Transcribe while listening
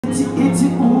iti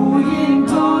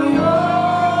uyinto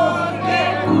yonke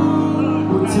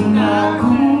uthi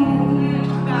naku.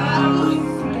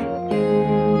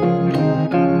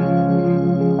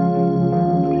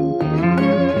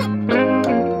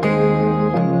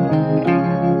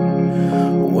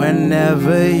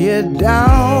 Whenever you're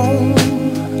down,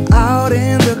 out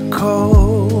in the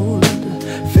cold,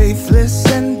 faithless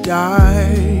and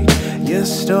dark, your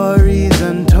story's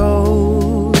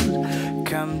untold.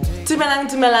 Come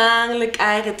Dumelang,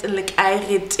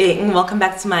 welcome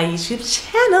back to my YouTube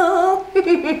channel.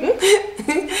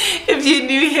 If you're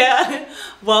new here,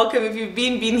 welcome. If you've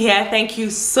been here, thank you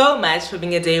so much for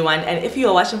being a day one. And if you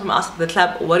are watching from outside the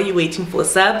club, what are you waiting for?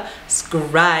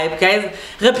 Subscribe, guys.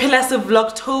 Repela se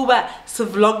vlogtober, se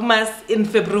vlogmas in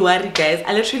February, guys.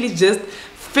 I literally just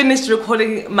finished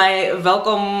recording my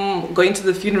welcome going to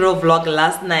the funeral vlog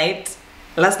last night.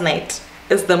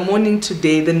 It's the morning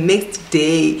today, the next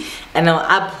day, and I'm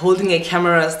up holding a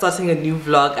camera, starting a new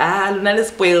vlog. Luna is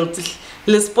spoiled.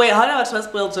 How do I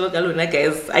spoiled,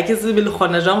 guys? I can see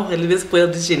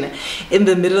spoiled in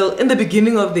the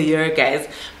beginning of the year, guys.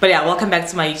 But yeah, welcome back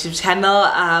to my YouTube channel.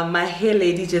 My hair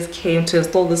lady just came to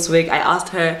install this wig. I asked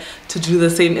her to do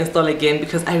the same install again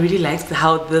because I really liked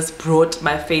how this brought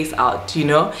my face out, you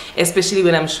know, especially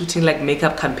when I'm shooting like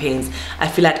makeup campaigns. I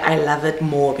feel like I love it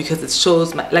more because it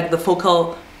shows my, like the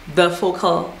focal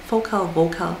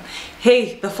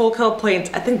point.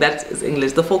 I think that is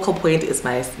English. The focal point is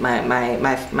my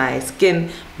skin,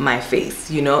 my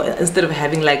face, you know, instead of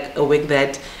having like a wig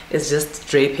that is just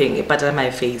draping but on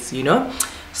my face, you know.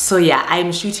 So yeah,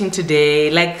 I'm shooting today.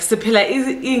 Like Sepila is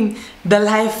in the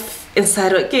life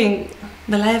inside of king,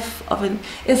 the life of an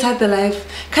inside the life.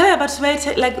 Kind of about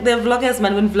like the vloggers,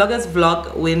 man. When vloggers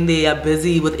vlog when they are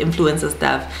busy with influencer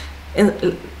stuff. In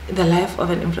the life of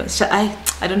an influencer.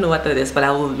 I don't know what that is, but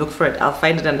I will look for it. I'll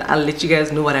find it and I'll let you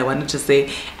guys know what I wanted to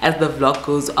say as the vlog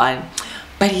goes on.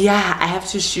 But yeah, I have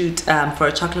to shoot for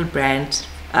a chocolate brand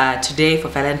today, for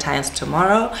Valentine's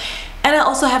tomorrow, and I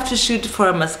also have to shoot for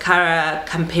a mascara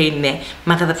campaign.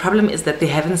 Maka, the problem is that they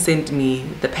haven't sent me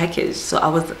the package, so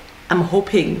I'm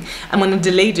hoping I'm gonna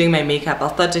delay doing my makeup.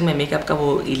 I'll start doing my makeup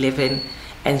Gabo 11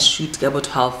 and shoot Gabo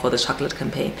 12 for the chocolate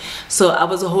campaign. So I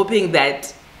was hoping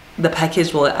that the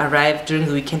package will arrive during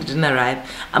the weekend. It didn't arrive.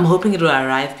 I'm hoping it will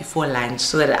arrive before lunch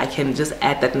so that I can just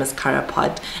add that mascara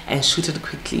pot and shoot it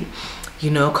quickly,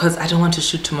 you know, because I don't want to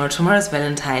shoot tomorrow. Tomorrow is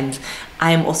Valentine's.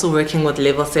 I am also working with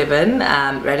level 7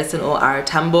 Radisson OR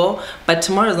Tambo, but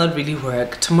tomorrow is not really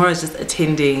work. Tomorrow is just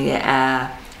attending a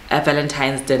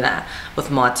Valentine's dinner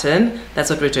with Martin. That's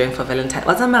what we're doing for Valentine.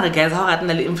 What's up, guys? How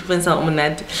influencer?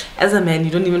 As a man, you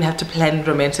don't even have to plan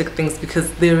romantic things because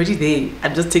they're already there.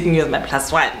 I'm just taking you as my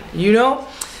 +1, you know.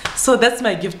 So that's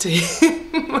my gift to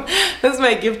him. That's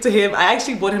my gift to him. I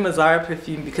actually bought him a Zara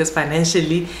perfume because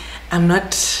financially, I'm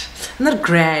not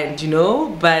grand, you know,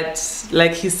 but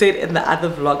like he said in the other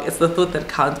vlog, it's the thought that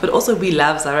counts. But also we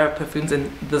love Zara perfumes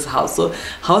in this house, so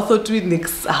how thought we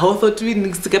nix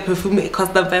to get perfume, it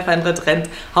cost them 500 rand.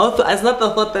 It's not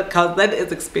the thought that counts, that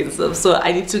is expensive. So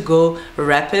I need to go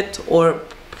wrap it or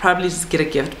probably just get a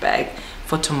gift bag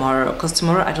for tomorrow, because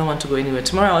tomorrow I don't want to go anywhere.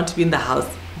 Tomorrow I want to be in the house,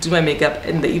 do my makeup,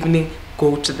 in the evening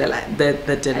go to the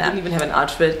dinner. I don't even have an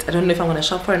outfit. I don't know if I'm going to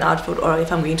shop for an outfit or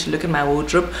if I'm going to look in my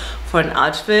wardrobe for an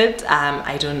outfit.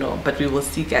 I don't know, but we will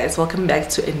see, guys. Welcome back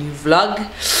to a new vlog.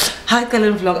 Hi,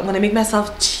 Kalen vlog. I'm going to make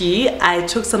myself tea. I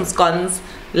took some scones.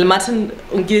 Martin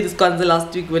gave the scones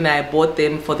last week when I bought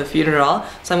them for the funeral,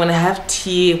 so I'm going to have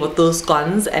tea with those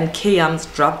scones. And K-Yams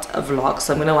dropped a vlog,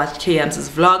 so I'm going to watch K-Yams'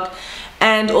 vlog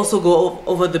and also go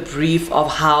over the brief of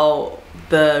how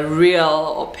the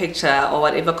reel or picture or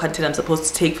whatever content I'm supposed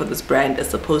to take for this brand is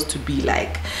supposed to be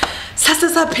like.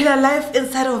 Sasa pillar life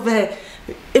inside of a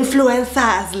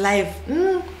influencer's life.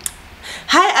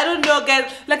 Hi, I don't know,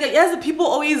 guys. Like, yes, people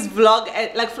always vlog,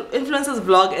 like influencers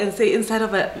vlog and say inside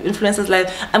of an influencer's life.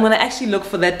 I'm gonna actually look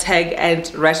for that tag and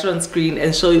write it on screen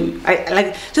and show you,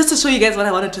 like just to show you guys what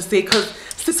I wanted to say, because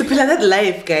it's a pillar that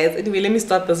life, guys. Anyway, let me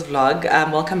start this vlog.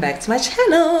 Welcome back to my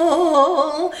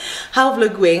channel. How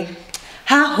vlog going?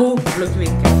 How vlog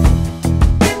going?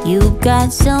 You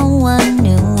got someone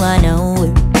new, I know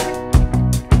it.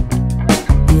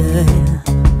 Yeah,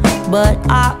 but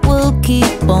I will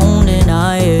keep on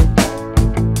denying it.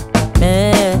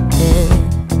 Yeah.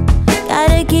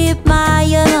 Gotta keep my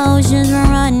emotions from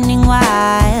running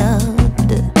wild.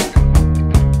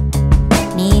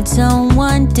 Need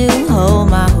someone to hold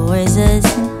my horses.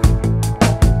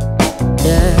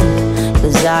 Yeah,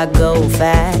 'cause I go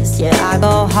fast, yeah, I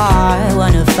go hard.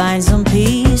 Wanna find some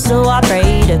peace, so I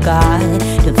pray to God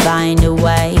to find a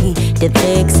way to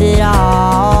fix it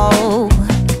all.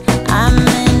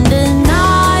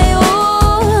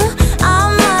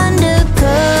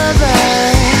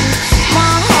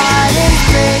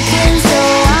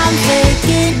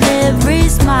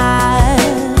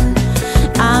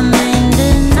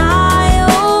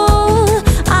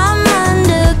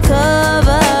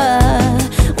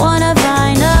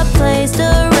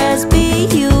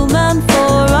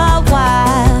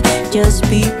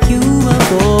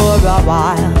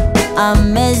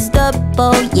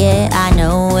 I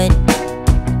know it.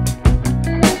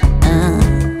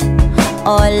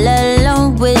 All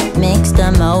alone with mixed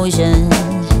emotions.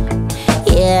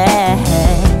 Yeah,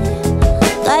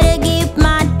 gotta keep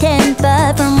my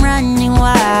temper from running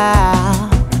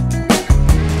wild.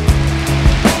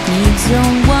 Need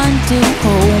someone to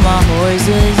hold my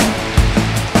horses.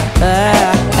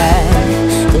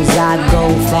 Cause I go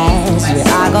fast, yeah,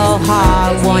 I go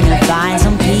hard. Wanna find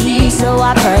some peace, so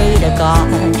I pray to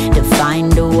God to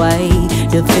find a way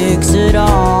to fix it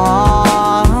all.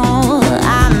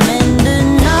 I'm in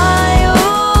denial,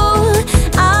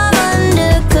 I'm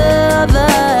undercover.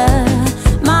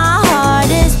 My heart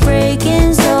is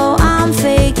breaking, so I'm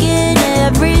faking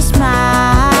every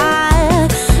smile.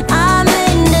 I'm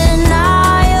in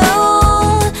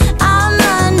denial, I'm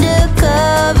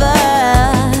undercover.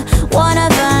 Wanna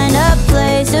find a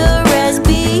place to rest,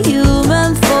 be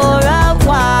human for a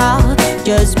while.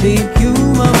 Just be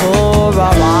human for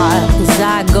a while. Cause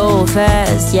I go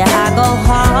fast, yeah, I go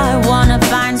hard. Wanna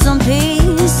find some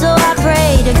peace, so I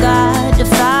pray to God to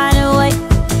find a way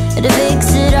to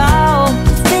fix it all,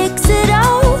 to fix it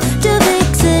all, to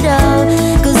fix it all.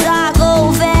 Cause I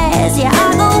go fast, yeah,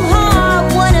 I go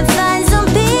hard. Wanna find some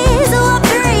peace, so I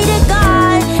pray to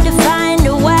God to find a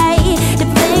way to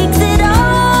fix it all.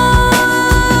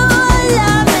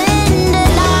 I'm in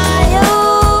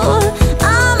denial,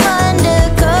 I'm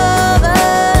undercover.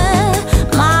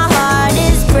 My heart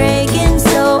is breaking,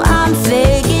 so I'm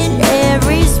faking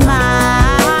every smile.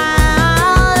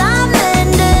 I'm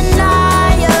in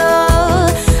denial,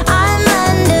 I'm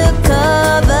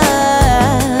undercover.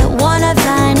 Wanna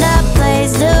find a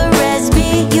place to rest, be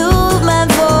human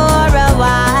for a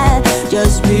while.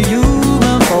 Just be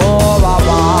human for a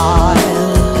while.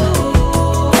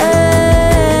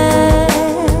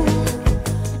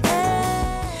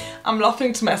 I'm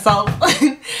laughing to myself.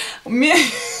 me,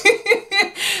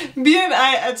 me and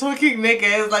I are talking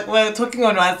niggas, like we're talking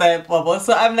on WhatsApp, Bobo.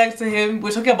 So I'm like to him,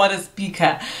 we're talking about a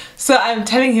speaker. So I'm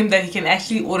telling him that he can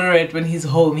actually order it when he's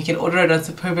home. He can order it on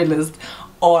Superbalist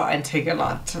or on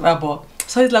Takealot, Bobo.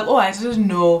 So he's like, oh, I didn't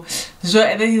know. Sure.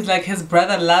 And then he's like, his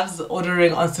brother loves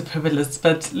ordering on Superbalist.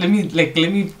 But let me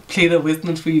play the voice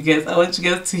note for you guys. I want you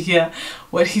guys to hear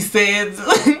what he said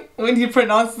when he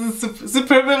pronounces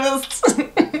Superbalist.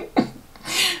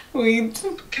 Wait.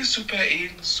 Que super in,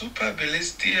 super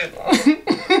ballistian.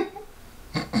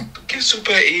 Que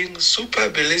super in, super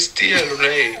ballistian,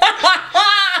 Ray.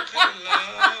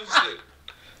 Loves it.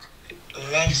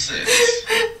 Loves it.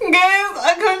 Guys,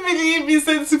 I can't believe he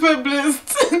said super blessed.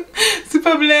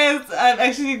 Super blessed. I'm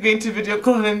actually going to video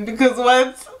call him because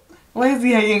what? Why is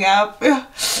he hanging up? Guys,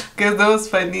 that was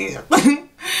funny.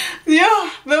 Yeah,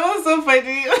 that was so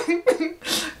funny.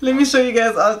 Let me show you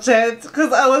guys our chat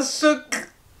because I was shook.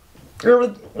 I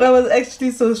was actually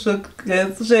so shook,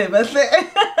 guys. Shame, I say.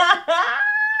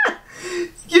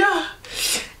 Yeah.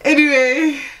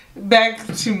 Anyway, back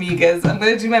to me, guys. I'm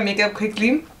gonna do my makeup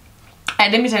quickly.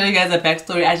 And let me tell you guys a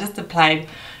backstory. I just applied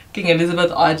King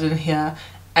Elizabeth Arden here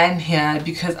and here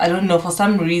because I don't know, for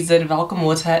some reason Valcom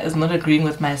water is not agreeing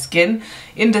with my skin.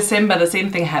 In December the same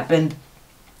thing happened.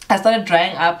 I started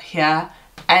drying up here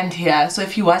and here. So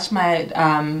if you watch my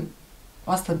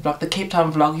what's the vlog, the Cape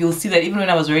Town vlog, you'll see that even when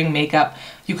I was wearing makeup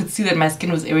you could see that my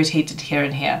skin was irritated here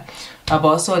and here.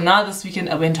 So now this weekend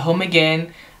I went home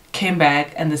again, came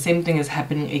back, and the same thing is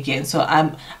happening again. So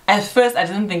at first I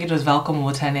didn't think it was Valcom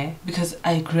water because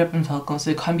I grew up in Valcom,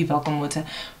 so it can't be Valcom water.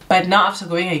 But now after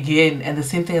going again and the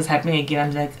same thing is happening again,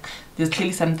 I'm like, there's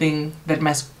clearly something that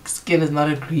my skin is not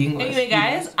agreeing with. Anyway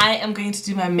guys, I am going to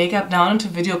do my makeup now. I want to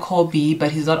video call B,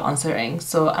 but he's not answering,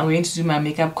 so I'm going to do my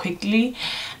makeup quickly.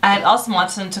 I had asked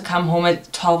Martin to come home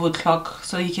at 12 o'clock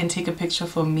so he can take a picture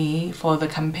for me for the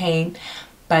campaign,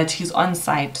 but he's on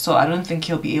site, so I don't think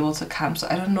he'll be able to come. So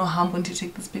I don't know how I'm going to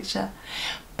take this picture,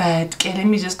 but okay, let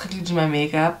me just quickly do my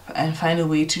makeup and find a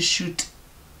way to shoot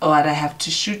what I have to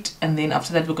shoot, and then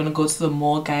after that we're gonna go to the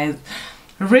mall, guys.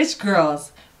 Rich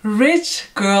girls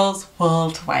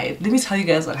worldwide. Let me tell you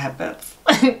guys what happens.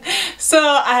 So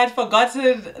I had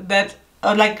forgotten that,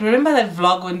 like, remember that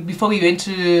vlog when before we went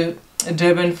to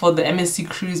Durban for the MSC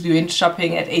cruise, we went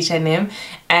shopping at H&M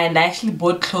and I actually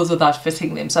bought clothes without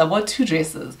fitting them. So I bought 2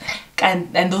 dresses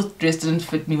and those dresses didn't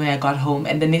fit me when I got home,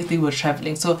 and the next day we were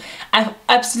traveling, so I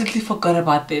absolutely forgot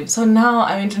about them. So now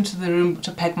I went into the room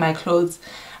to pack my clothes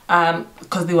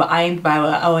because they were ironed by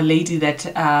our lady, that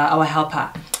our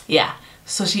helper. Yeah,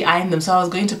 so she ironed them, so I was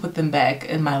going to put them back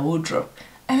in my wardrobe.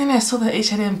 And then I saw the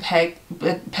H&M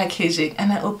packaging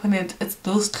and I opened it. It's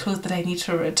those clothes that I need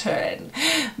to return.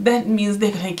 That means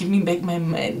they're gonna give me back my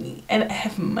money, and I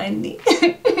have money.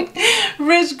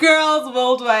 Rich girls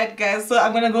worldwide, guys. So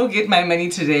I'm gonna go get my money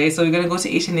today. So we're gonna go to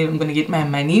H&M. I'm gonna get my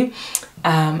money.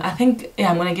 I think,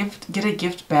 yeah, I'm gonna get a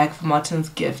gift bag for Martin's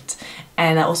gift,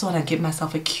 and I also want to get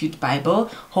myself a cute Bible.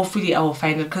 Hopefully I will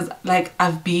find it, because like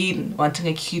I've been wanting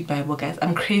a cute Bible, guys.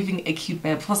 I'm craving a cute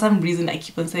Bible. For some reason I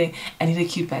keep on saying I need a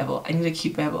cute Bible, I need a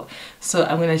cute Bible. So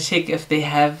I'm gonna check if they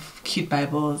have cute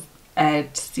Bibles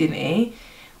at CNA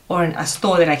or in a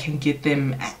store that I can get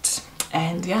them at.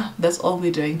 And yeah, that's all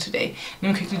we're doing today.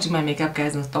 Let me quickly do my makeup,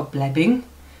 guys, and stop blabbing.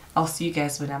 I'll see you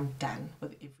guys when I'm done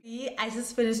with everything. I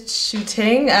just finished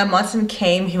shooting. Martin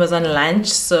came, he was on lunch,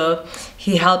 so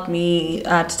he helped me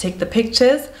to take the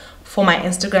pictures for my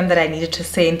Instagram that I needed to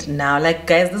send now. Like,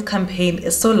 guys, this campaign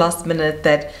is so last minute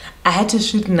that I had to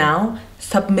shoot now,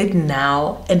 submit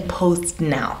now, and post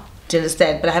now. Do you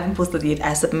understand? But I haven't posted yet.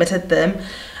 I submitted them,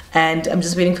 and I'm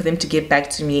just waiting for them to get back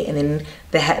to me, and then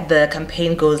the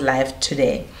campaign goes live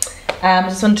today. I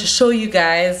just wanted to show you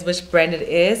guys which brand it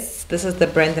is. This is the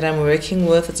brand that I'm working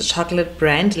with. It's a chocolate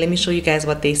brand. Let me show you guys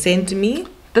what they sent me.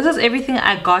 This is everything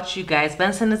I got, you guys.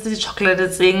 Bansanity chocolate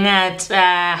is in at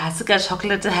Hasuka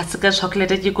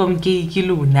chocolate, you come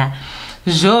Luna.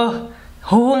 Jo.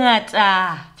 Chocolate.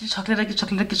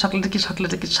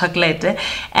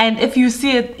 And if you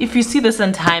see this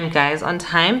on time, guys, on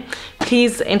time,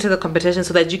 please enter the competition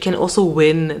so that you can also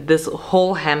win this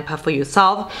whole hamper for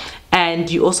yourself,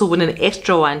 and you also win an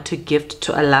extra one to gift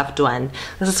to a loved one.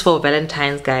 This is for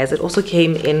Valentine's, guys. It also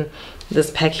came in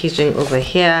this packaging over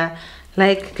here.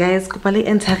 Like, guys, kupale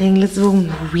entering, let's go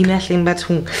winner thing, but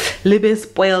libe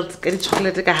spoiled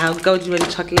chocolate.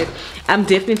 Chocolate. I'm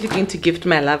definitely going to gift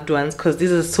my loved ones, because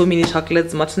these are so many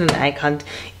chocolates. Martin and I can't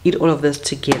eat all of this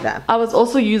together. I was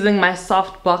also using my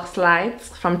soft box lights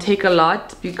from Take a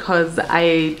Lot, because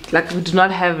we do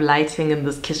not have lighting in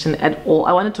this kitchen at all.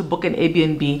 I wanted to book an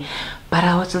Airbnb, but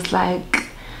I was just like,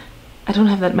 I don't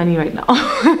have that money right now.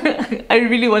 I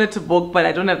really wanted to book, but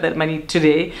I don't have that money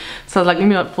today. So I was like, let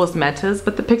me not force matters.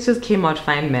 But the pictures came out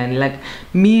fine, man. Like,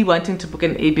 me wanting to book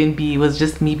an Airbnb was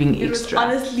just me being extra. It was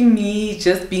honestly me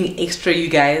just being extra, you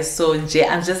guys. So I'm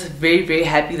just very, very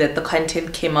happy that the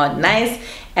content came out nice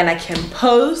and I can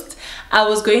post. I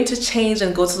was going to change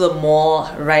and go to the mall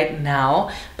right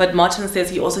now, but Martin says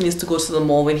he also needs to go to the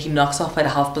mall when he knocks off at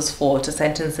 4:30 to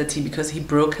Sandton City, because he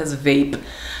broke his vape.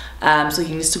 So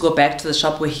he needs to go back to the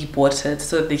shop where he bought it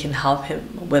so that they can help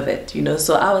him with it, you know.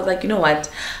 So I was like, you know what,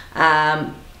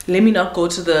 let me not go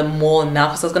to the mall now,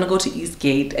 because I was going to go to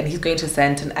Eastgate and he's going to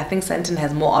Sandton. I think Sandton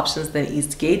has more options than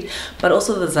Eastgate, but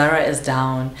also the Zara is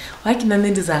down. Why can I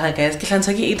do Zara, guys? Can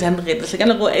I 800? I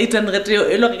can go 800.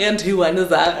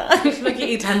 Zara.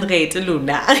 800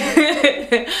 Luna.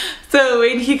 So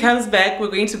when he comes back, we're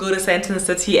going to go to Sandton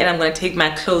City, and I'm going to take my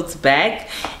clothes back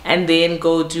and then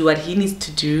go do what he needs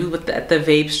to do at the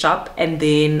vape shop, and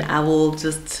then I will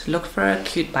just look for a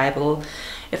cute Bible.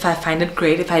 If I find it,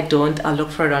 great. If I don't, I'll look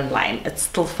for it online. It's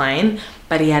still fine.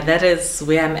 But yeah, that is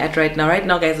where I'm at right now. Right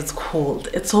now, guys, it's cold.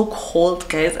 It's so cold,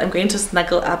 guys. I'm going to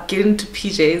snuggle up, get into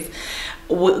PJs,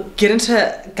 get into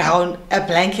a gown, a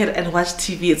blanket, and watch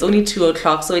TV. It's only 2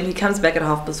 o'clock. So when he comes back at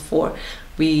 4:30,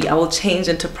 I will change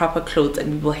into proper clothes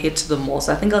and we will head to the mall.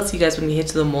 So I think I'll see you guys when we head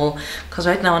to the mall, because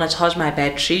right now I want to charge my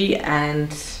battery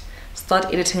and start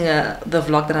editing the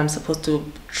vlog that I'm supposed to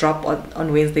drop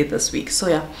on Wednesday this week. So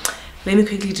yeah, let me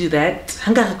quickly do that.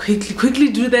 Quickly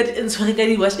do that.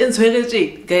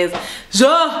 Guys,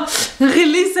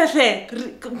 release.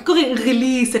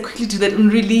 Quickly do that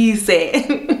and release.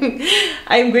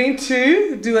 I'm going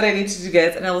to do what I need to do,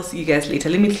 guys, and I will see you guys later.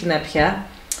 Let me clean up here,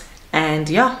 and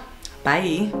yeah,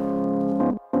 bye.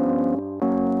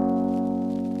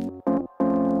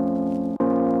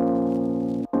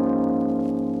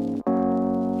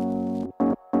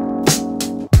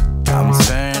 I'm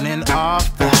turning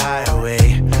off the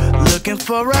highway, looking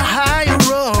for a higher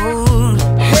road,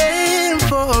 heading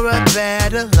for a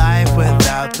better life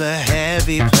without the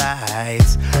heavy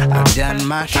plights. I've done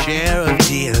my share of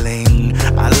dealing,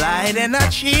 I lied and I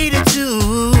cheated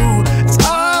too. It's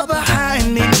all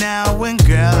behind me now, and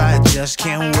girl, I just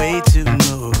can't wait to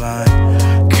move on.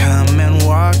 Come and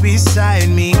walk beside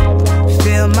me,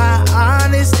 feel my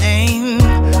honest aim.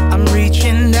 I'm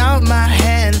reaching out my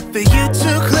hand for you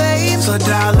to claim. So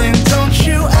darling, don't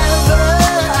you ever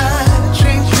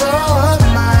change your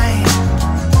mind.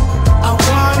 I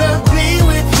wanna be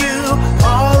with you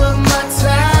all of my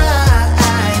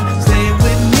time. Stay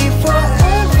with me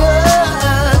forever,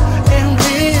 and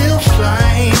we'll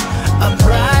find a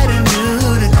brighter new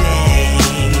day.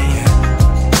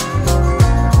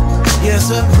 Yes,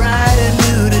 a brighter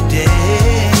new day.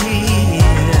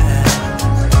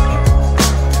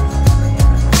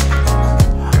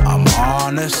 I'm on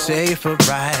for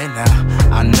right now.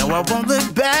 I know I won't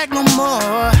look back no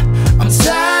more. I'm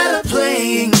tired of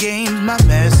playing games, my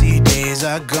messy days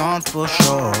are gone for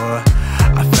sure.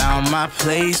 I found my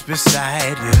place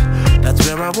beside you, that's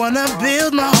where I wanna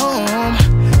build my home.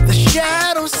 The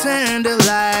shadows turn to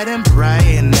light and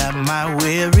brighten up my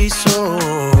weary soul.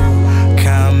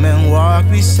 Come and walk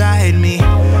beside me,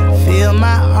 feel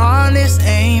my honest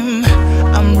aim.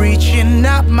 I'm reaching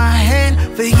out my hand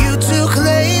for you to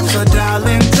claim. So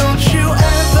darling, don't you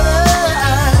ever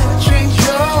change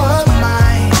your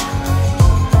mind.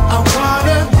 I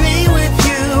wanna be with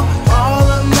you all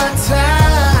of my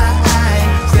time.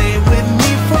 Stay with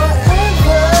me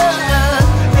forever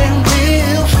and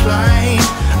we'll find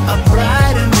a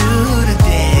brighter new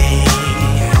today.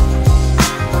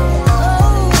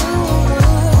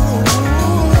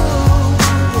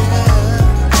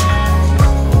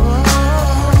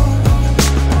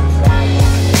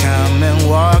 Come and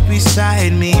walk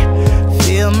beside me,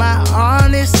 feel my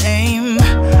honest aim.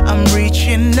 I'm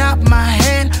reaching out my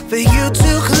hand for you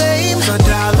to claim. So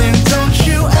darling, don't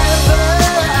you ever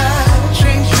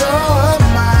change your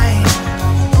mind.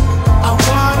 I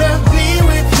wanna be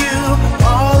with you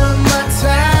all of my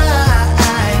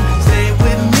time. Stay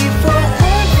with me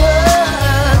forever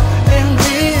and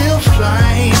we'll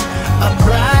find a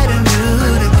brighter new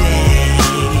today.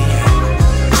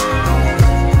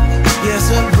 Yes,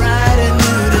 a brighter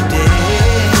new today.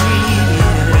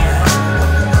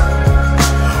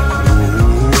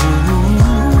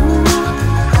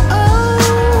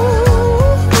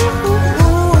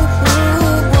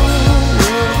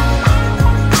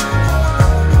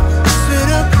 Said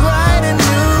a brighter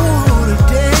new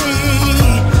today.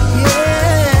 Yeah,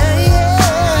 yeah.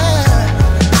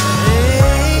 Hey.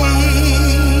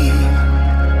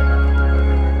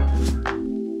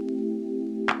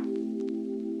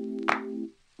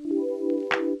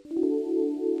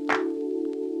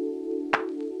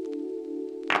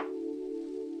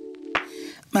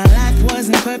 My life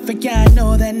wasn't perfect, yeah, I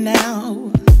know that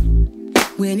now.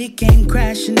 When it came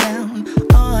crashing down,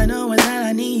 all I know is that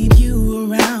I need you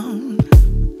around.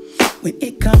 When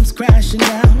it comes crashing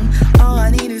down, all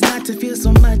I need is not to feel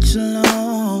so much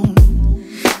alone.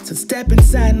 So step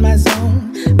inside my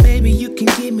zone, baby, you can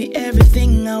give me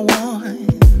everything I want.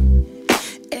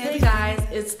 Hey guys,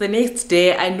 it's the next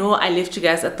day. I know I left you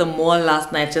guys at the mall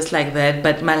last night just like that,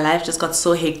 but my life just got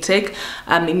so hectic.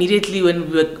 Immediately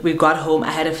when we got home,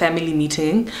 I had a family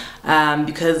meeting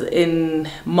because in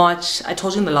March, I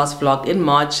told you in the last vlog, in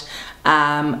March,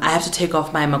 I have to take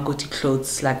off my Makoti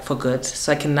clothes like for good,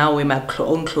 so I can now wear my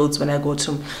own clothes when I go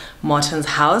to Martin's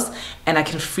house, and I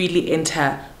can freely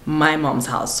enter my mom's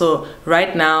house. So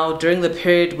right now, during the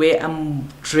period where I'm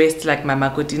dressed like my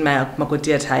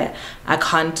Makoti attire, I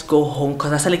can't go home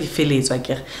because I feel like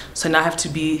it. So now I have to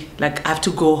be like, I have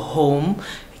to go home,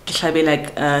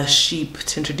 like a sheep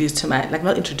to introduce to my, like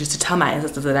not introduce, to tell my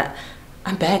ancestors that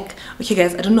I'm back. Okay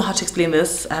guys, I don't know how to explain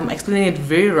this. I'm explaining it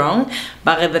very wrong,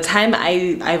 but at the time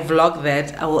I vlog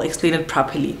that, I will explain it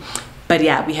properly. But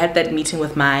yeah, we had that meeting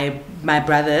with my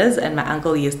brothers and my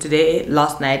uncle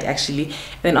last night actually.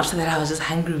 And then after that I was just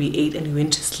hungry, we ate and we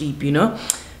went to sleep, you know.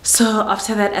 So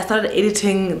after that I started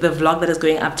editing the vlog that is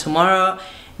going up tomorrow.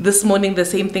 This morning the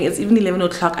same thing, it's even 11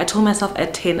 o'clock. I told myself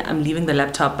at 10 I'm leaving the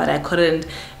laptop, but I couldn't,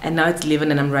 and now it's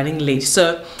 11 and I'm running late.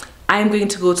 So I'm going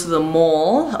to go to the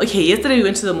mall. Okay, yesterday we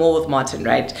went to the mall with Martin,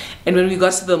 right? And when we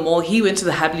got to the mall, he went to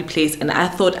the Happy Place, and I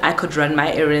thought I could run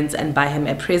my errands and buy him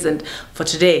a present for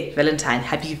today, Valentine.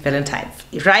 Happy Valentine's,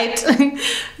 right?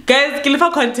 Guys, give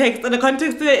for context, and the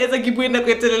context is like,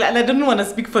 and I don't want to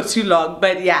speak for too long,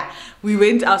 but yeah, we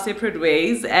went our separate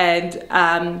ways, and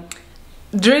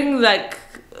during like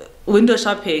window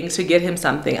shopping to get him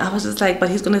something, I was just like, but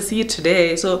he's gonna see it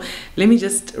today, so let me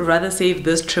just rather save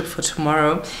this trip for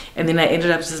tomorrow. And then I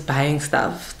ended up just buying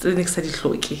stuff. It's an exciting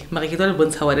cloaky. I don't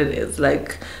know what it is.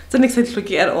 Like, it's an exciting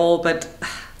cloaky at all, but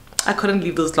I couldn't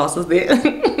leave those glasses there.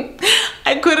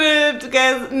 I couldn't,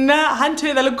 guys. Nah, hand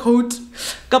in a coat,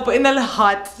 kapo in a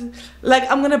hat. Like,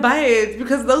 I'm gonna buy it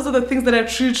because those are the things that I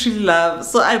truly love.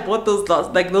 So I bought those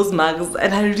glasses, like those mugs,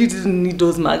 and I really didn't need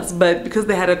those mugs, but because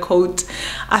they had a coat,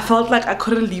 I felt like I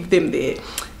couldn't leave them there.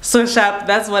 So sharp,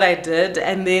 that's what I did.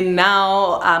 And then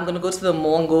now I'm gonna go to the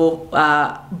mall and go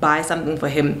buy something for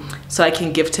him so I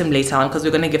can gift him later on, because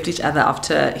we're gonna gift each other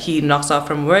after he knocks off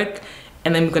from work,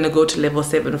 and then we're gonna go to level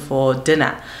 7 for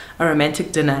dinner, a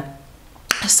romantic dinner.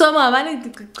 So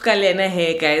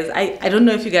hey guys, I don't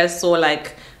know if you guys saw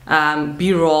like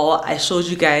b-roll. I showed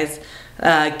you guys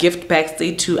gift bags.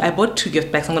 I bought 2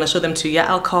 gift bags. I'm gonna show them to you. Yeah,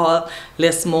 alcohol,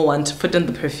 less small one to put in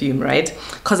the perfume, right?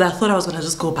 Because I thought I was gonna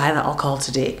just go buy the alcohol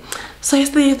today. So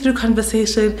yesterday through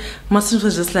conversation, Martin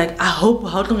was just like, I hope,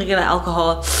 how can we get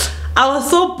alcohol? I was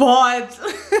so bored.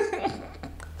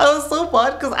 I was so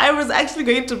bored because I was actually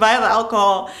going to buy the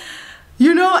alcohol,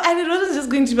 you know, and it wasn't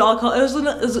just going to be alcohol.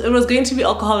 It was going to be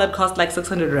alcohol that cost like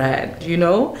 600 rand, you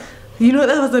know. You know,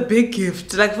 that was a big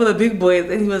gift, like for the big boys.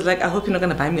 And he was like, I hope you're not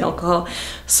gonna buy me alcohol.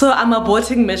 So I'm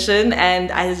aborting mission,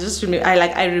 and I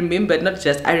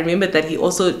remembered that he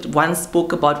also once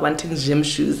spoke about wanting gym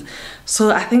shoes.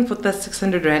 So I think with that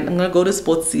 600 rand, I'm gonna go to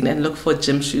Sports Scene and look for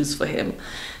gym shoes for him.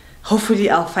 Hopefully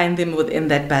I'll find them within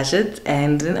that budget,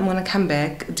 and then I'm gonna come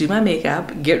back, do my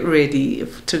makeup, get ready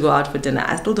to go out for dinner.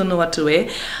 I still don't know what to wear.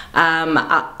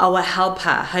 Our helper,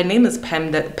 her name is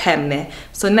Pam,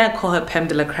 so now I call her Pam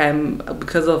de la Creme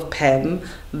because of Pam,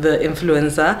 the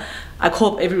influencer. I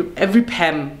call every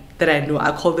Pam that I know,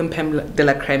 I call them Pam de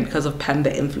la Creme because of Pam the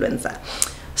influencer.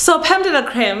 So Pam de la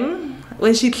Creme,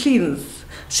 when she cleans,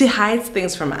 she hides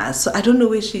things from us. So I don't know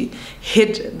where she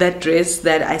hid that dress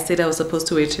that I said I was supposed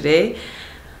to wear today.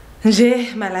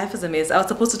 My life is a mess. I was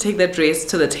supposed to take that dress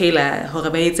to the tailor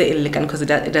because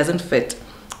it doesn't fit.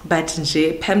 But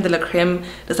Pam de la Creme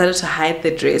decided to hide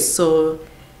the dress. So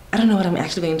I don't know what I'm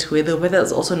actually going to wear. The weather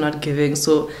is also not giving.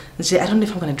 So I don't know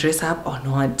if I'm going to dress up or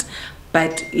not.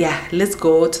 But yeah, let's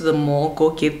go to the mall,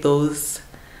 go get those.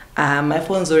 My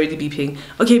phone's already beeping.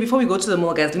 Okay, before we go to the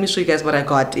mall, guys, let me show you guys what I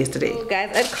got yesterday. So guys,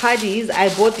 at Cardi's,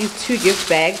 I bought these 2 gift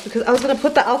bags because I was gonna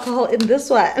put the alcohol in this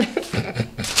one.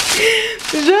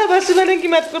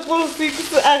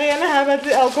 Ariana have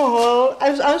the alcohol.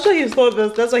 I'm sure he saw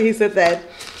this. That's why he said that.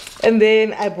 And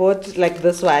then I bought like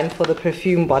this one for the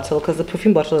perfume bottle because the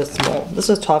perfume bottle is small. This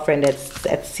was 12 rand at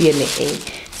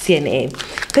CNA.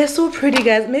 They're so pretty,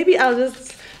 guys. Maybe I'll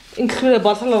just include a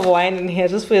bottle of wine in here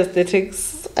just for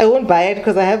aesthetics. I won't buy it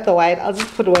because I have the wine. I'll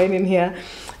just put wine in here,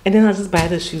 and then I'll just buy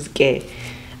the shoes. Gay,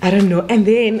 I don't know. And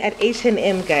then at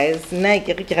H&M, guys, guys.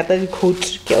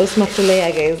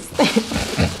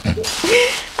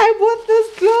 I bought this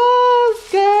gloves,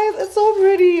 guys. It's so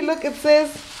pretty. Look, it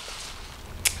says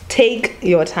take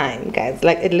your time, guys.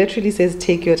 Like, it literally says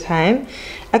take your time.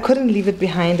 I couldn't leave it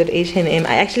behind at H&M.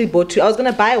 I actually bought 2. I was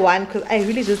gonna buy one because I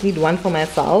really just need one for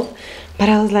myself, but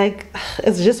I was like,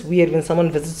 it's just weird when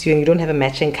someone visits you and you don't have a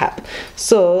matching cup.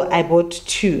 So I bought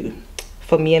 2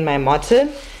 for me and my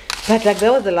Martin. But like,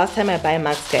 that was the last time I buy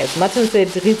mugs, guys. Martin said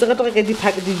the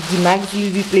mugs,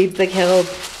 the plates like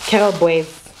Carol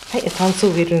Boys. It sounds so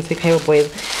weird when you say Carol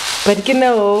Boys, but you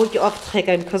know, you're off track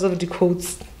because of the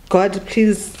quotes. God,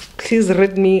 please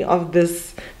rid me of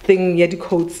this thing. Yeah, the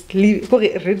quotes.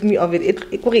 Rid me of it.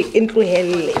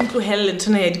 Into hell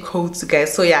into the quotes,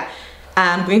 guys. So yeah,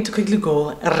 I'm going to quickly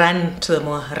run to the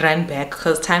mall, run back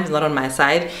because time is not on my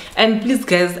side. And please,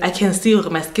 guys, I can see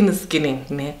my skin is skinning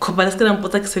because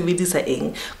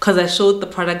I showed the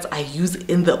products I use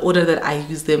in the order that I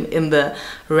use them in the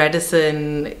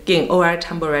Radisson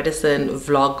Tambo Radisson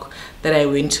vlog that I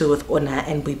went to with Ona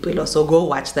and Bipilo. So go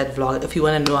watch that vlog if you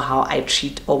want to know how I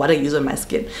treat or what I use on my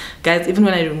skin, guys. Even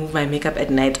when I remove my makeup at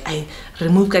night, I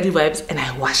remove Gadi vibes and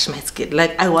I wash my skin.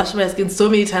 Like, I wash my skin so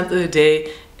many times in a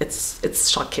day. It's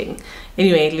shocking.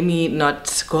 Anyway, let me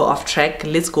not go off track.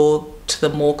 Let's go to the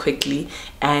mall quickly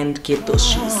and get those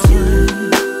shoes.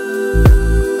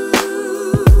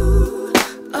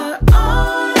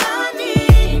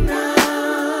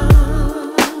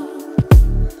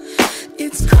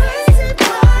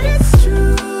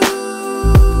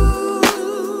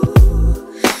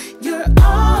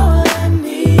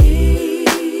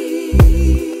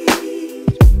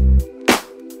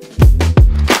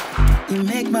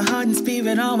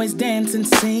 Always dance and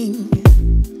sing.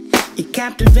 You're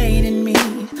captivating me.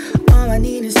 All I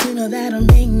need is to know that I'm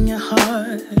in your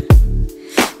heart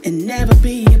and never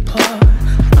be apart.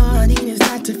 All I need is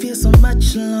not to feel so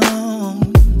much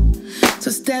alone. So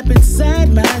step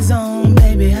inside my zone,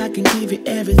 baby. I can give you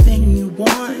everything you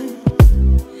want.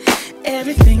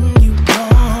 Everything you want.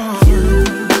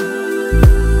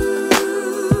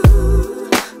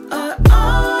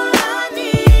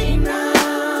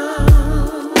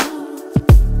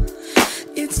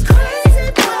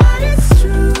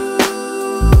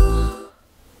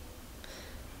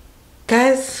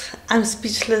 Guys, I'm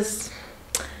speechless.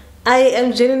 I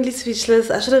am genuinely speechless.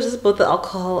 I should have just bought the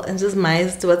alcohol and just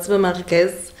mized what's my market,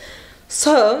 guys.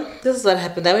 So this is what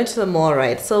happened. I went to the mall,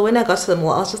 right? So when I got to the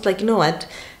mall, I was just like, you know what?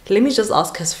 Let me just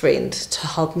ask his friend to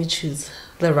help me choose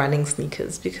the running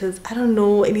sneakers, because I don't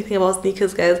know anything about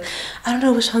sneakers, guys. I don't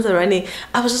know which ones are running.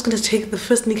 I was just gonna take the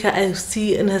first sneaker I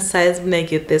see in her size when I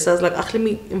get there. So I was like, let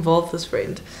me involve this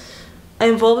friend. I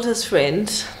involved his friend,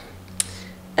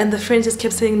 and the friend just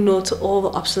kept saying no to all the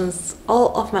options,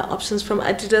 all of my options, from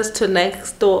Adidas to Nike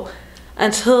store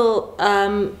until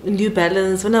New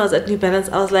Balance. When I was at New Balance,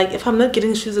 I was like, if I'm not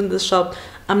getting shoes in this shop,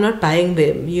 I'm not buying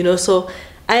them, you know. So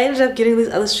I ended up getting these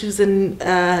other shoes in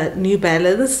New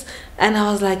Balance, and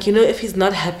I was like, you know, if he's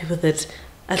not happy with it,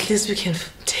 at least we can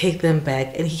take them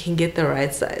back and he can get the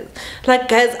right size. Like,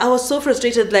 guys, I was so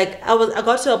frustrated. Like, I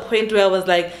got to a point where I was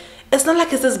like, it's not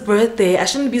like it's his birthday. I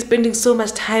shouldn't be spending so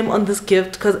much time on this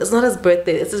gift because it's not his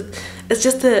birthday. It's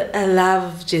just a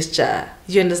love gesture.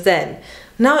 You understand?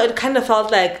 Now it kind of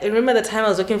felt like, I remember the time I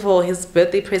was looking for his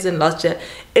birthday present last year.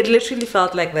 It literally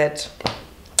felt like that.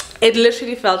 It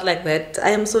literally felt like that. I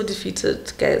am so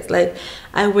defeated, guys. Like,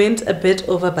 I went a bit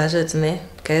over budget, ne?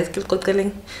 Guys,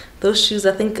 those shoes,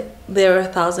 I think they're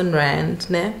 1,000 rand,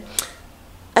 ne?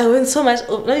 I went so much,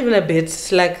 not even a bit.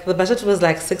 Like, the budget was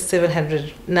like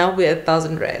 600-700. Now we're at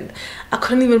 1,000 rand. I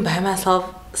couldn't even buy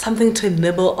myself something to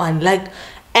nibble on, like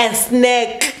a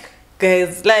snack,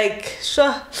 guys. Like,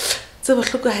 sure. So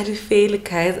how do you feel,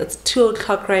 guys? It's 2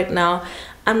 o'clock right now.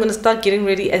 I'm gonna start getting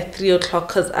ready at 3 o'clock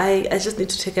because I just need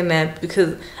to take a nap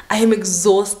because I am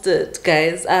exhausted,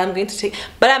 guys. I'm going to take,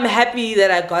 but I'm happy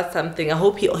that I got something. I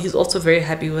hope he's also very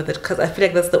happy with it, because I feel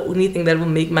like that's the only thing that will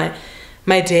make my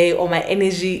day or my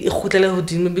energy,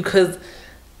 because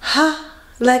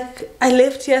like, I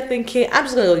left here thinking I'm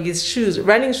just gonna go get shoes,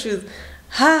 running shoes.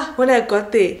 When I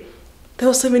got there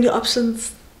were so many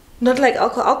options. Not like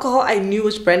alcohol. I knew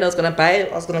which brand I was gonna buy.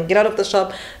 I was gonna get out of the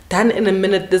shop, done in a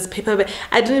minute. This paper bag,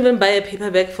 I didn't even buy a paper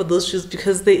bag for those shoes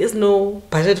because there is no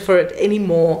budget for it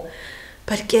anymore.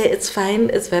 But yeah, it's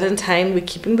fine. It's Valentine. We're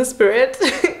keeping the spirit.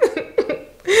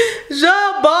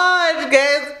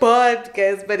 Bored,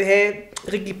 guys. But hey,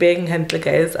 Ricky Bang handle,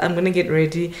 guys. I'm gonna get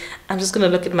ready. I'm just gonna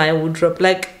look at my wardrobe.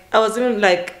 Like, I was even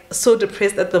like so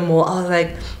depressed at the mall. I was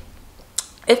like,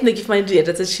 if they give my diet,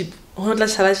 that's cheap.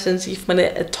 If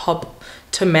a top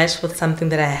to match with something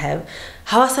that I have.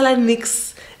 How I like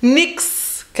nix,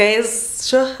 guys.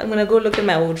 Sure, I'm gonna go look at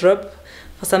my wardrobe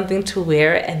for something to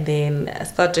wear, and then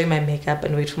start doing my makeup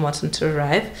and wait for Martin to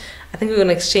arrive. I think we're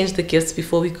gonna exchange the gifts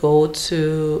before we go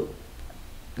to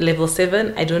level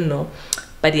 7. I don't know,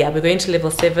 but yeah, we're going to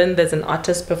level 7. There's an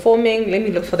artist performing. Let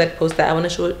me look for that poster. I want to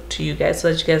show it to you guys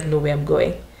so that you guys know where I'm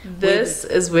going. This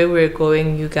is where we're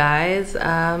going, you guys.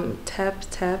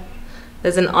 Tap.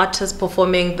 There's an artist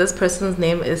performing. This person's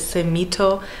name is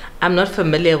Semito. I'm not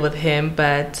familiar with him,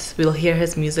 but we'll hear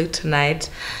his music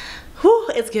tonight. Whew,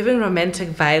 it's giving romantic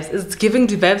vibes. It's giving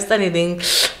the vibes that anything.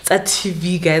 It's at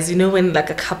TV, guys. You know when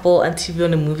like a couple on TV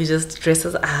on a movie just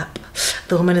dresses up.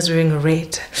 The woman is wearing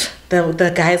red.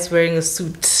 The guy is wearing a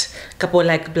suit. Couple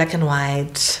like black and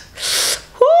white.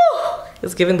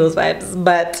 It's giving those vibes,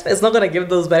 but it's not gonna give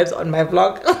those vibes on my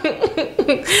vlog.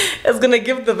 It's gonna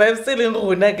give the vibes still in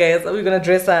Runa, guys. We're gonna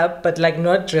dress up, but like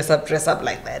not dress up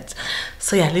like that.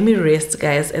 So yeah, let me rest,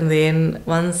 guys, and then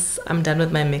once I'm done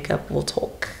with my makeup, we'll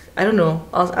talk. I don't know.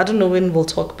 I don't know when we'll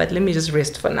talk, but let me just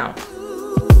rest for now.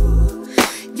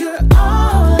 You're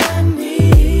all I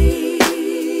need.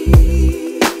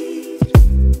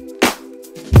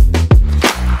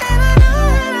 And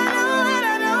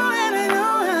I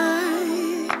know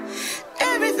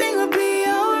everything will be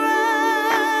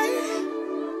alright.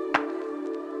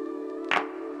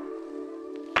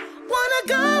 Wanna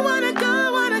go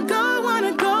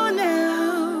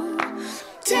now.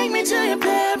 Take me to your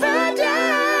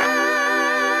paradise.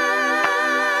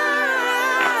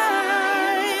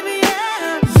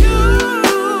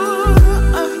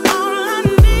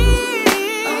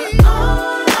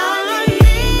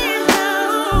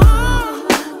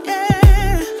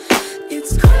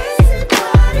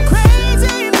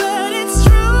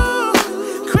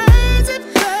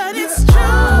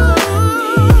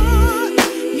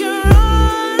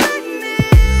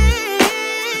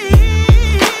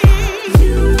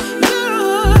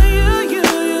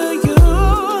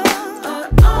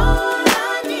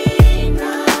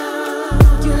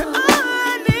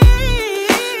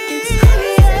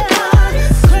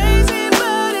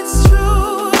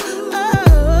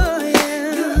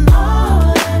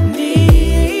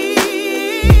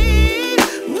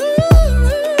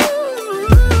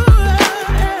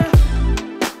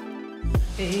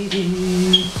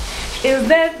 Is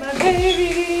that my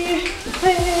baby?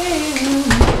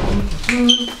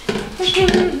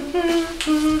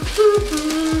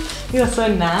 You're so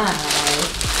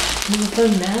nice. You're so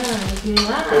nice.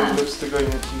 Got lipstick on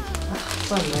your teeth.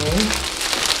 So nice.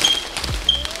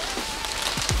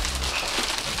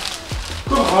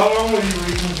 how long were you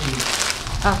waiting for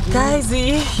me? Guys,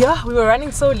 yeah, we were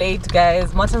running so late,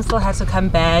 guys. Martin still had to come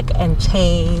back and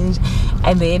change,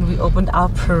 and then we opened our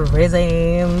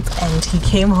presents, and he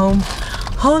came home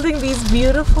holding these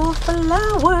beautiful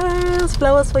flowers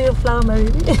for your flower, my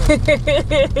baby.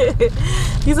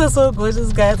 These are so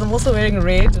gorgeous, guys. I'm also wearing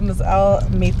red. Miss Al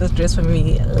made this dress for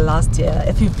me last year.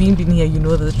 If you've been here, you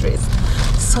know this dress.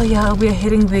 So yeah, we are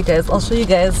heading there, guys. I'll show you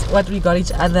guys what we got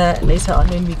each other later on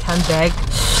when we come back.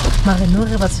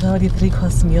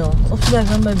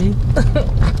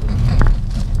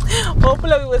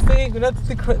 Hopefully we were saying we're not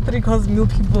three-course meal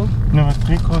people. No, a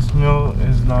 3-course meal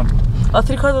is not. Or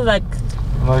 3-course is like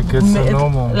it's a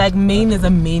normal. Like main is a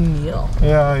main meal.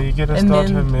 Yeah, you get a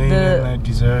starter, main, and a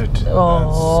dessert.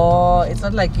 Oh, it's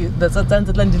not like you. That's what I'm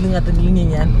dealing at the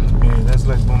yeah, that's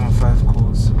like 1 or 5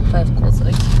 course. 5 course.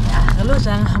 Okay. Hello,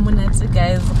 Jang Hamunat,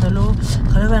 guys. Hello,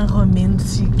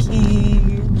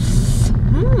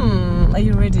 are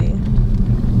you ready?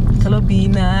 Hello,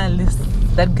 Bina,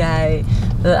 that guy,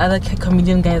 the other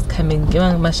comedian guy is coming. Give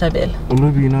him Mashabel.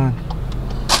 Hello, Bina.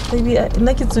 Baby,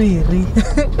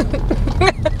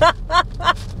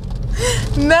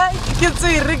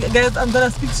 guys, I'm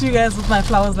gonna speak to you guys with my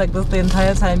flowers like this the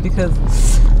entire time because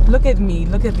look at me,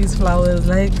 look at these flowers.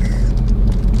 Like,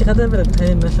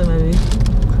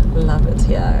 love it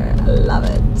here, love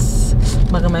it.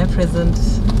 My present,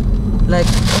 like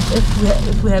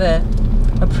if we had a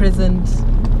present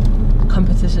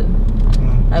competition,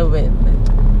 I win.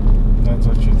 That's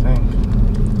what you think.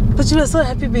 But you were so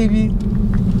happy, baby.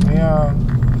 Yeah.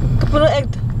 But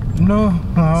act. No,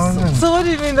 I wasn't. So what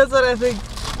do you mean? That's what I think.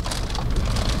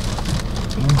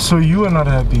 So you were not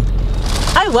happy?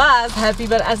 I was happy,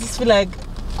 but I just feel like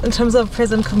in terms of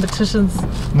present competitions.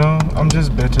 No, I'm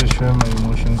just better showing my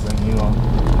emotions than you are.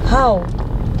 How?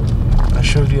 I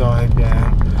showed you how happy I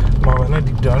am. But when I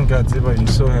deep down, God, you're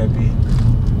so happy.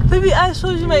 Baby, I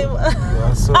showed you my. You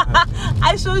are so happy.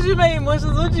 I showed you my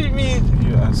emotions. What do you mean?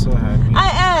 You are so happy.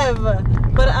 I am,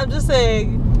 but I'm just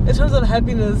saying, in terms of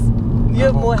happiness,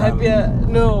 you're more happier.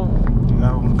 No.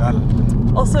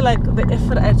 Also, like the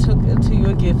effort I took into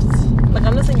your gifts. Like,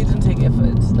 I'm not saying you didn't take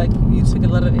effort. Like, you took a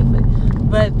lot of effort.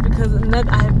 But because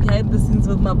I have behind the scenes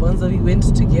with my bonds that we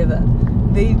went together.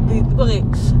 They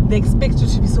expect you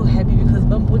to be so happy because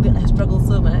I struggled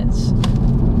so much.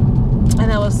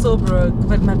 And I was so broke,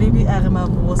 but my baby are my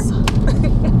boss.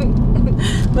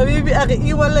 My baby are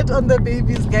e-wallet on the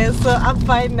babies, guys. So I'm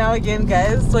fine now again,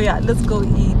 guys. So yeah, let's go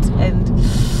eat. And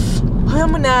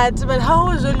but how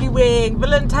was your wedding?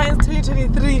 Valentine's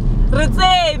 2023.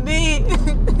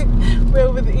 We're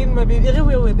within, my baby.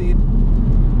 We're within.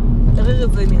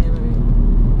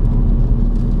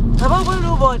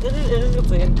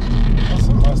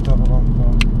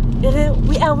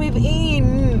 We are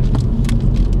within.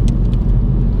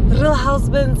 Real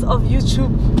husbands of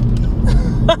YouTube.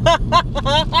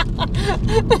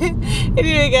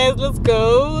 Anyway, guys, let's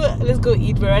go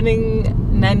eat. We're running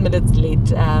 9 minutes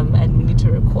late, and we need to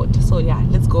record. So yeah,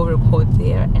 let's go record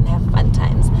there and have fun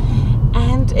times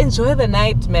and enjoy the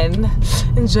night, man.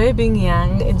 Enjoy being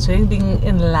young, enjoy being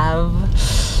in love.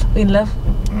 In love,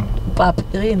 pap.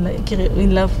 In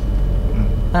love.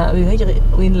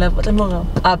 We love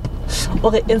up.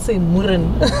 Okay, insane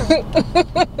muren.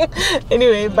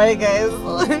 Anyway, bye guys.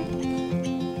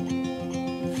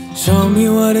 Show me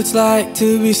what it's like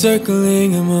to be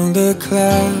circling among the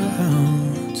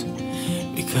clouds.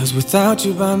 Because without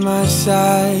you by my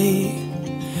side,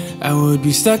 I would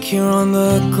be stuck here on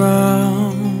the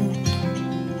ground.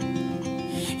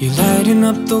 You're lighting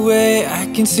up the way, I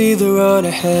can see the road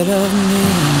ahead of me.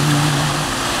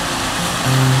 I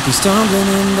won't be stumbling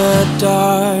in the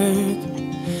dark.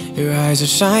 Your eyes are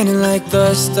shining like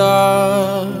the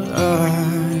stars.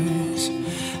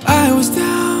 I was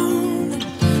down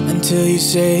until you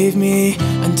saved me,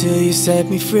 until you set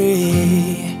me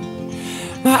free.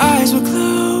 My eyes were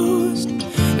closed,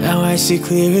 now I see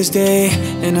clear as day.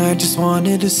 And I just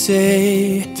wanted to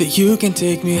say that you can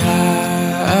take me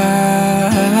high.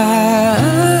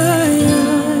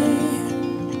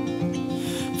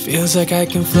 Feels like I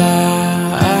can fly.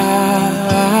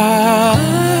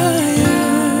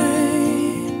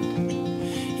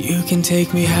 You can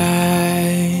take me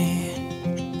high.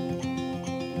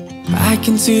 I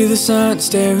can see the sun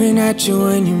staring at you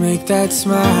when you make that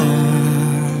smile.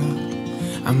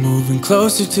 I'm moving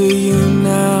closer to you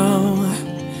now.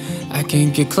 I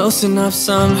can't get close enough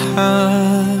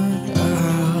somehow.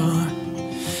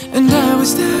 And I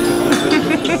was down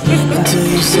until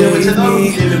you saved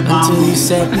me, until you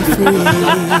set me free.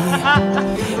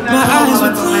 My eyes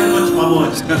were closed,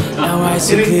 Now I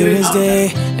see clear as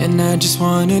day, and I just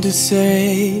wanted to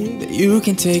say that you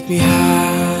can take me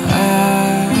high.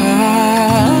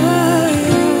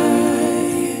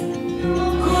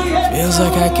 Feels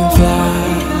like I can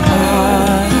fly.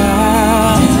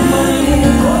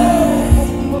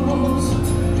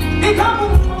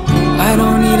 I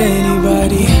don't need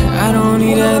anybody, I don't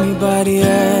need anybody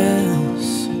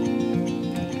else.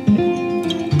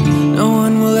 No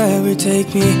one will ever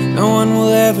take me, no one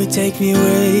will ever take me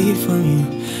away from you.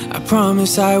 I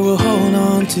promise I will hold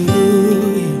on to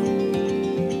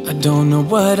you. I don't know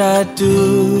what I'd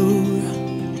do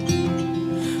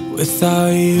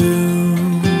without you.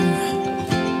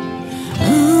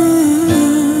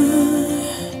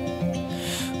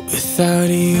 Without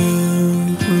you.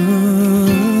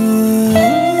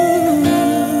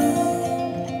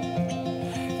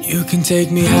 You can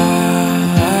take me high.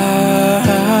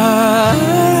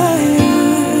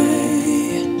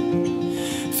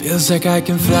 Feels like I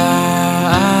can fly.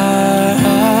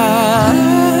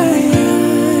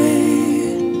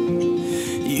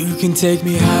 You can take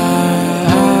me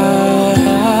high.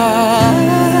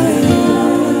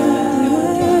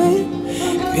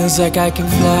 Feels like I can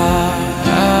fly.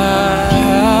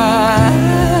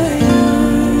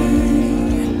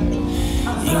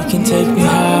 You can take me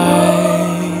high.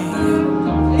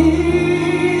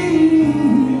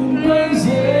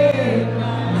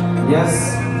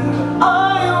 Yes.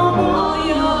 All your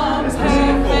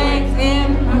perfect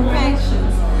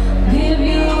imperfections. Give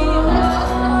you all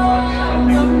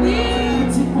the need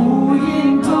to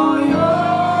into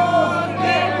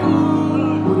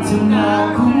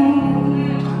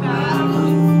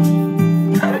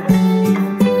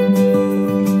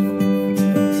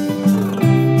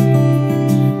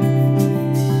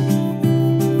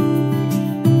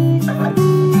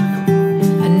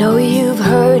I know you've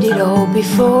heard it all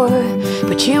before,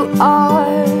 but you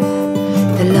are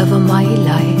the love of my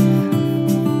life.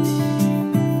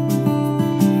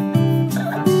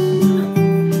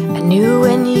 I knew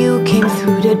when you came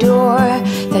through the door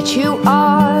that you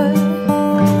are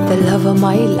the love of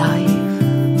my life.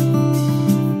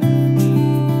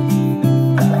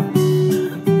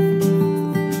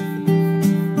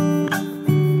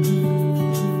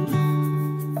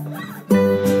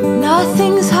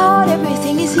 Nothing's hard,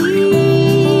 everything is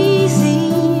easy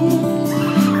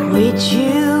with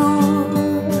you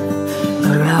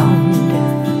around.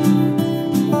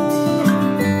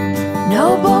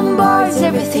 No bombards,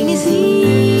 everything is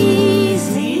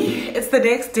easy. It's the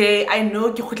next day. I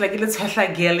know you could like let's have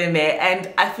girl in there,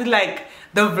 and I feel like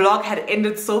the vlog had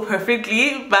ended so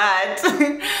perfectly, but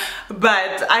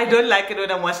I don't like it when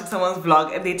I'm watching someone's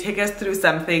vlog and they take us through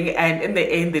something and in the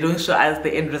end they don't show us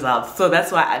the end result. So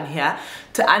that's why I'm here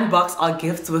to unbox our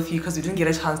gifts with you, because we didn't get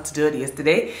a chance to do it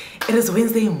yesterday. It is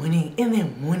Wednesday morning, in the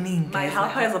morning. My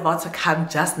helper is about to come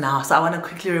just now, so I want to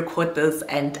quickly record this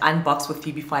and unbox with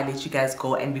you before I let you guys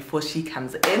go and before she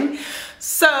comes in.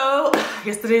 So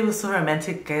yesterday was so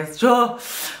romantic, guys. Yo,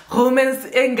 romance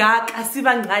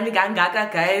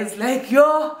guys, like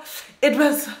yo, it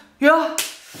was yo.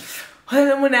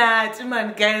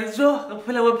 Man, guys,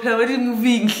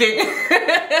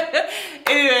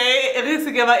 anyway, it is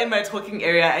to get in my talking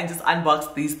area and just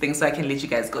unbox these things so I can let you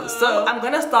guys go. So I'm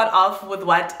gonna start off with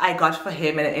what I got for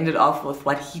him and I ended off with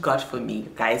what he got for me,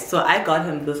 guys. So I got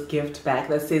him this gift bag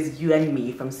that says "You and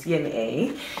Me" from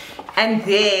CNA, and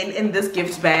then in this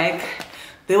gift bag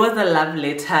there was a love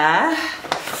letter,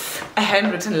 a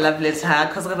handwritten love letter,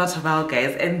 because I got about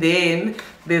guys, and then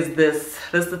there's this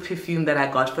is the perfume that I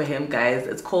got for him, guys.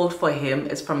 It's called For Him.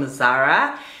 It's from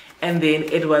Zara, and then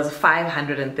it was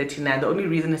 $539. The only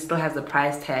reason it still has the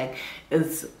price tag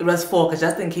is it was $4, because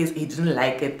just in case he didn't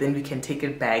like it, then we can take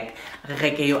it back.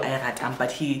 But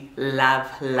he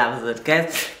loves it,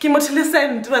 guys.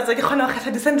 Listen to us, guys.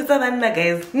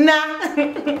 Nah,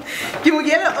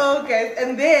 guys,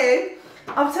 and then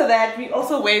after that, we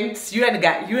also went, you and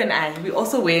I, we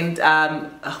also went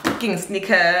fucking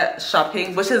sneaker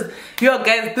shopping, which is, yo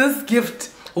guys, this gift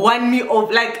won me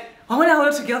over. Like, when I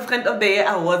went to Girlfriend of the Year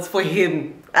awards for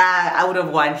him, I would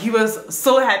have won. He was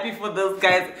so happy for this,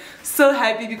 guys. So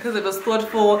happy because it was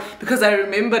thoughtful, because I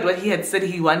remembered what he had said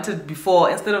he wanted before,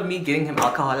 instead of me getting him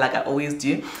alcohol like I always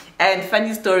do. And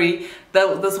funny story,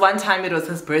 this one time it was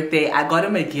his birthday, I got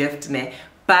him a gift,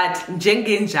 but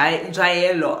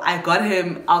I got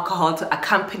him alcohol to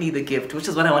accompany the gift, which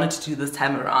is what I wanted to do this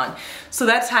time around. So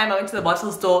that time I went to the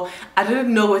bottle store. I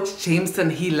didn't know which Jameson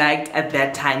he liked at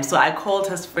that time, so I called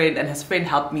his friend and his friend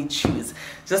helped me choose.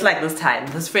 Just like this time,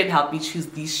 his friend helped me choose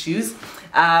these shoes.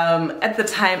 At the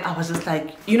time I was just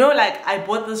like, you know, like I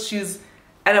bought these shoes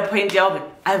at a point, yeah,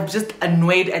 I'm just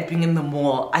annoyed at being in the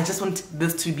mall. I just want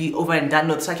this to be over and done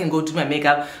with so I can go do my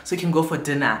makeup, so we can go for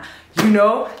dinner. You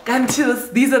know?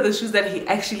 These are the shoes that he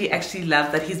actually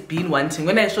loves, that he's been wanting.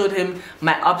 When I showed him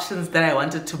my options that I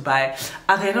wanted to buy,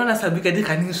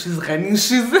 running shoes. Guys.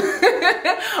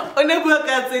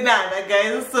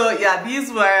 So yeah,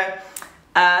 these were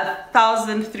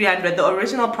 1,300. The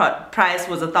original price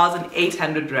was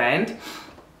 1,800 rand.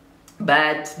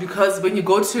 But because when you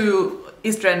go to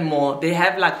East Rand Mall, they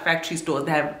have like factory stores.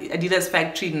 They have Adidas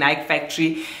factory, Nike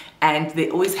factory, and they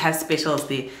always have specials.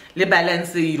 The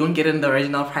Balance, you don't get it in the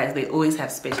original price. They always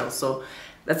have specials. So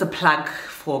that's a plug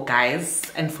for guys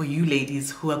and for you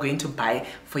ladies who are going to buy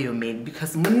for your maid,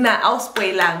 because munna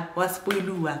auspoilang was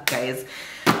spoilua, guys.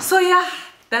 So yeah,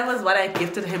 that was what I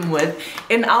gifted him with.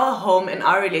 In our home, in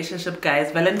our relationship,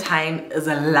 guys, Valentine is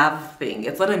a love thing.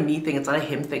 It's not a me thing, it's not a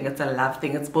him thing, it's a love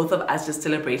thing. It's both of us just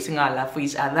celebrating our love for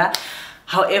each other.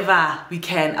 However we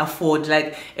can afford,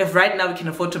 like if right now we can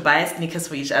afford to buy sneakers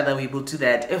for each other, we will do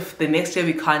that. If the next year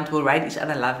we can't, we'll write each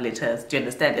other love letters. Do you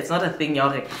understand? It's not a thing,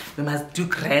 y'all. We must do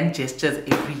grand gestures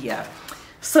every year.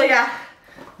 So yeah,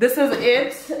 this is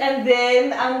it. And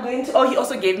then I'm going to, oh, he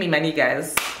also gave me money,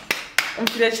 guys.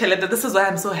 This is why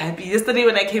I'm so happy. Yesterday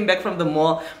when I came back from the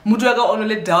mall, Muduaga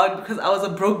only down because I was a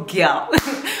broke girl.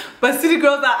 But city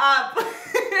girls are up.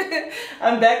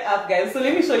 I'm back up, guys. So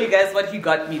let me show you guys what he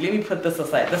got me. Let me put this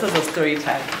aside. This is a story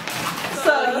time.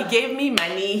 So he gave me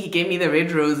money, he gave me the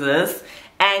red roses,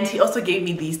 and he also gave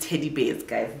me these teddy bears,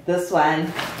 guys. This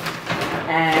one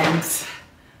and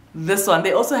this one.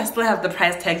 They also still have the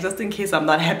price tag just in case I'm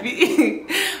not happy.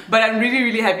 But I'm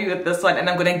really happy with this one, and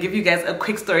I'm gonna give you guys a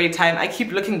quick story time. I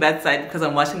keep looking that side because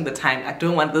I'm watching the time. I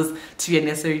don't want this to be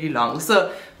unnecessarily long.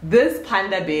 So this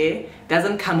panda bear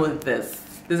doesn't come with this.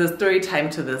 There's a story time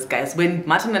to this, guys. When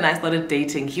Martin and I started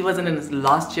dating, he was in his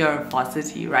last year of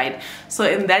varsity, right? So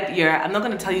in that year, I'm not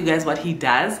gonna tell you guys what he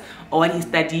does or what he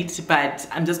studied, but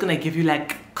I'm just gonna give you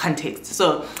like context.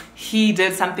 So he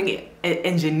did something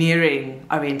engineering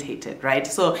orientated, right?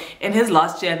 So in his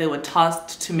last year, they were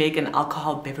tasked to make an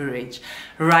alcohol beverage,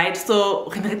 right?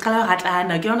 So nicknames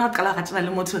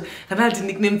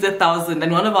 1,000,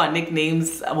 and one of our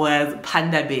nicknames was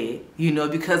Panda Bear, you know,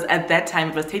 because at that time,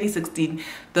 it was 2016,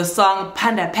 the song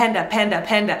Panda Panda Panda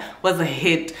Panda was a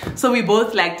hit. So we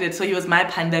both liked it. So he was my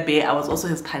Panda Bear, I was also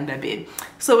his Panda Bear.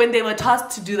 So when they were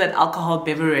tasked to do that alcohol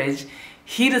beverage,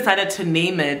 he decided to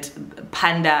name it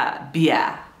Panda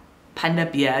Beer. Panda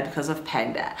Beer because of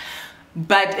panda.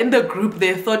 But in the group,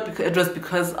 they thought it was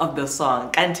because of the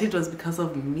song. And it was because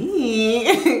of me.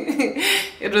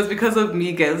 It was because of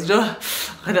me, guys. So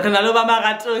because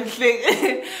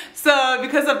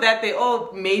of that, they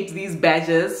all made these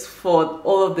badges for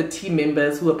all of the team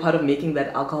members who were part of making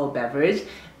that alcohol beverage.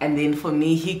 And then for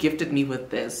me, he gifted me with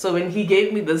this. So when he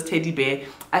gave me this teddy bear,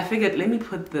 I figured, let me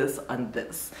put this on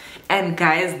this. And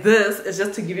guys, this is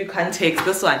just to give you context.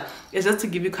 This one is just to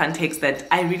give you context that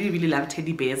I really love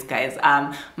teddy bears, guys.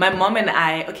 My mom and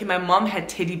I, okay, my mom had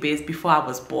teddy bears before I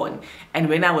was born. And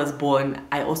when I was born,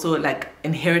 I also like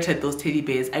inherited those teddy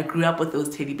bears. I grew up with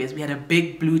those teddy bears. We had a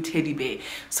big blue teddy bear.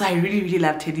 So I really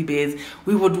love teddy bears.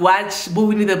 We would watch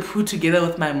Winnie the Pooh together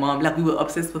with my mom. Like we were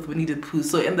obsessed with Winnie the Pooh.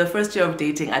 So in the first year of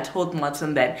dating, I told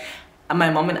Martin that my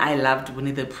mom and I loved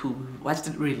Winnie the Pooh. We watched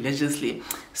it religiously.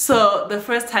 So the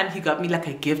first time he got me like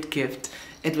a gift,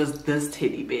 it was this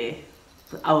teddy bear.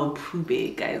 Our Pooh bear,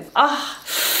 guys. Ah,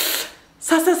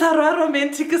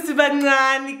 romantic,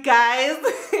 guys.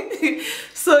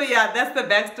 So yeah, that's the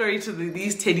backstory to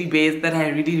these teddy bears that I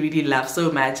really love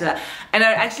so much. And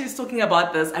I actually was talking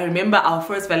about this. I remember our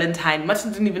first Valentine.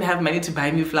 Martin didn't even have money to buy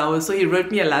me flowers, so he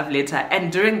wrote me a love letter.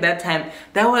 And during that time,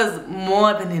 that was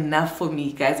more than enough for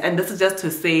me, guys. And this is just to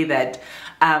say that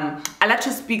I like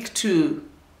to speak to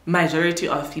majority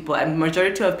of people, and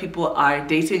majority of people are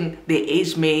dating their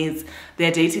age mates.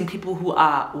 They're dating people who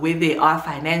are where they are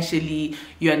financially,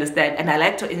 you understand. And I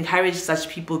like to encourage such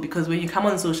people, because when you come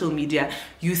on social media,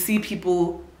 you see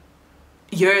people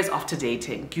years after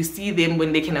dating. You see them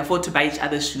when they can afford to buy each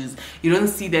other shoes. You don't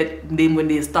see them when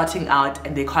they're starting out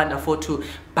and they can't afford to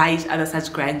buy each other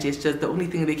such grand gestures. The only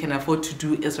thing they can afford to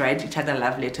do is write each other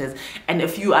love letters. And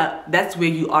if you are, that's where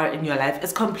you are in your life,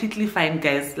 it's completely fine,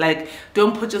 guys. Like,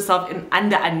 don't put yourself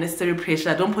under unnecessary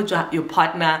pressure. Don't put your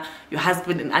partner, your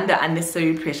husband under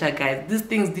unnecessary pressure, guys. These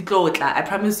things, I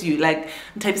promise you. Like,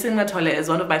 Tabiseng Matole is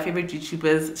one of my favorite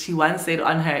YouTubers. She once said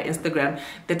on her Instagram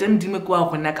that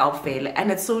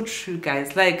and it's so true,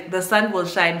 guys. Like, the sun will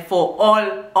shine for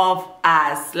all of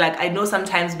us. Like, I know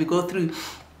sometimes we go through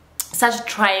such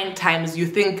trying times. You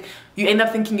think you end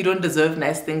up thinking you don't deserve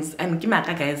nice things. And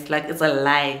Kimaka, guys, like, it's a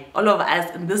lie. All of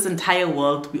us in this entire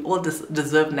world, we all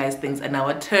deserve nice things, and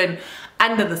our turn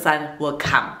under the sun will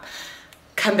come.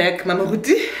 Come back, Mama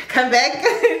Huti. Come back.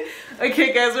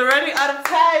 Okay, guys, we're running out of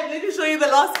time. Let me show you the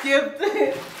last gift.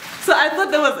 So I thought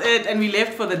that was it, and we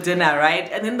left for the dinner, right?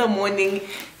 And in the morning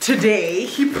today,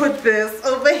 he put this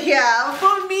over here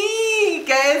for me.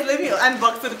 Guys, let me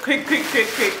unbox it quick.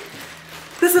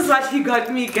 This is what he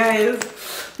got me, guys.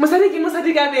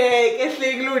 Musadi ka beg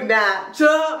ehleng lona.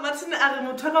 Jo matsina a re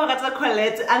motho ka rata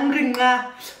Colette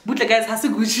angringa. Butle guys, ha se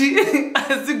Gucci.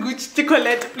 Ha se Gucci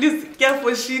Colette, please care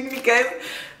for Foschini, guys.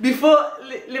 Before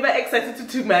live excited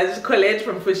too much Colette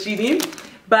from Foschini.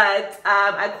 But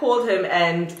I called him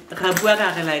and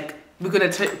like, we're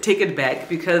gonna take it back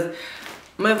because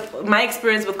my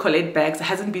experience with Colette bags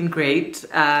hasn't been great.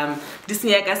 This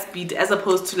Niaga speed, as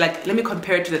opposed to, like, let me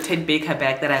compare it to the Ted Baker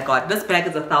bag that I got. This bag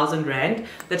is 1,000 rand.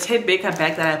 The Ted Baker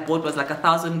bag that I bought was like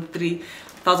 1,300,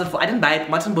 1,400. I didn't buy it.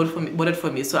 Martin bought it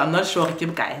for me, so I'm not sure.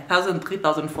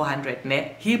 3,400.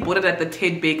 Ne? He bought it at the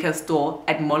Ted Baker store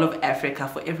at Mall of Africa.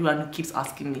 For everyone who keeps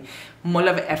asking me, Mall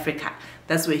of Africa.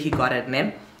 That's where he got it.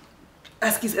 Ne?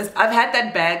 I've had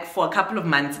that bag for a couple of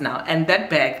months now, and that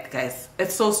bag, guys,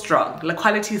 it's so strong. The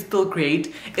quality is still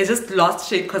great. It's just lost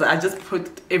shape because I just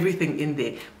put everything in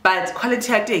there. But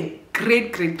quality, I think,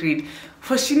 great.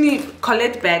 Foschini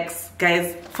Colette bags,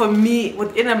 guys, for me,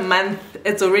 within a month,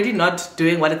 it's already not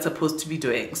doing what it's supposed to be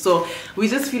doing. So we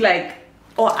just feel like,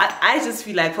 I just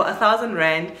feel like for 1,000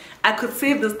 rand, I could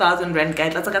save this 1,000 rand,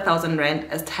 guys. That's like 1,000 rand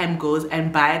as time goes,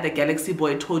 and buy the Galaxy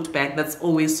Boy tote bag that's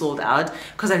always sold out,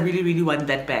 because I really want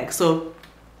that bag. So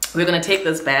we're gonna take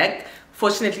this bag.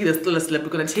 Fortunately, there's still a slip. We're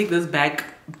gonna take this bag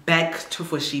back to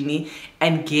Foschini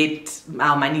and get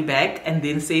our money back, and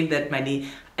then save that money.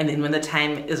 And then when the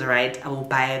time is right, I will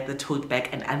buy the tote bag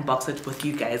and unbox it with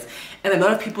you guys. And a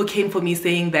lot of people came for me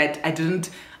saying that I didn't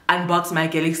unbox my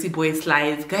Galaxy Boy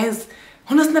slides, guys.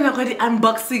 Honestly, I'm already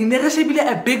unboxing.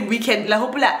 A big weekend. I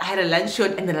had a lunch show,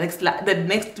 and the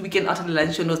next weekend after the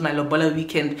lunch show was my Lobola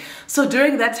weekend. So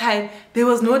during that time, there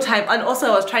was no time, and also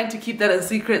I was trying to keep that a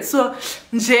secret. So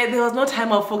there was no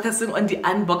time of focusing on the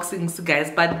unboxings,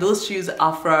 guys. But those shoes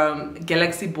are from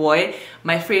Galaxy Boy.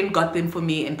 My friend got them for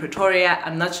me in Pretoria.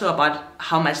 I'm not sure about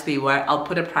how much they were. I'll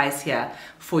put a price here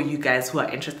for you guys who are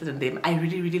interested in them. I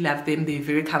really love them. They're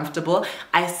very comfortable.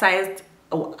 I sized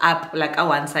up, like a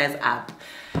one size up.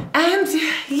 And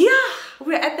yeah,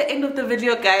 we're at the end of the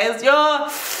video, guys. Yo,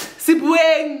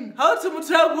 sibueng, how to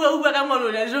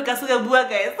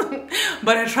guys.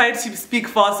 But I tried to speak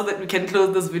fast so that we can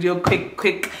close this video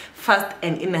quick, fast,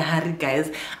 and in a hurry,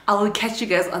 guys. I will catch you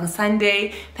guys on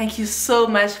Sunday. Thank you so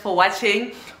much for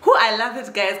watching. I love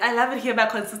it, guys. I love it here by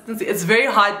consistency. It's very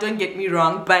hard, don't get me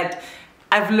wrong, but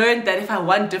I've learned that if I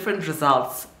want different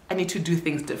results, I need to do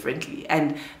things differently.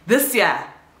 And this year,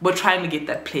 we're trying to get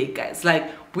that plague, guys. Like,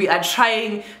 we are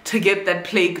trying to get that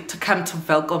plague to come to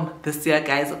Velkom this year,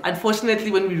 guys.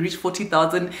 Unfortunately, when we reach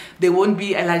 40,000, there won't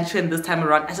be a luncheon this time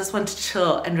around. I just want to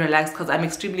chill and relax because I'm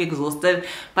extremely exhausted.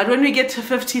 But when we get to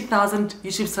 50,000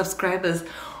 YouTube subscribers,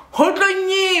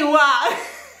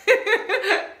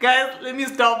 guys, let me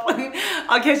stop.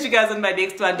 I'll catch you guys on my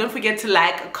next one. Don't forget to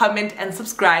like, comment, and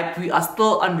subscribe. We are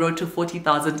still on road to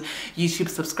 40,000 YouTube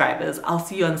subscribers. I'll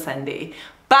see you on Sunday.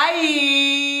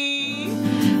 Bye.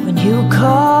 When you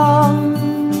come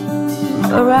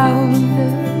around,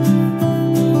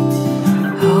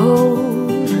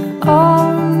 hold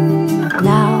on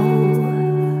now.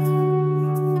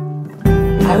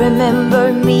 I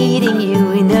remember meeting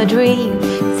you in a dream,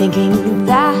 thinking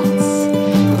that's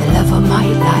the love of my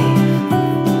life.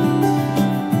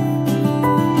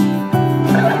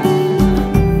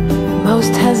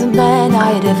 Most handsome man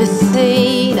I'd ever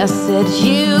seen. I said,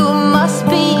 you must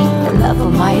be the love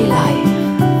of my life.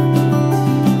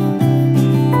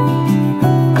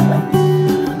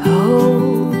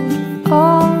 Hold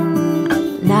on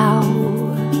now.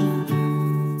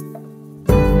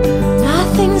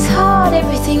 Nothing's hard,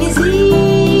 everything is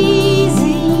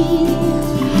easy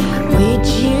with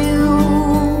you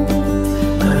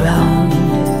around.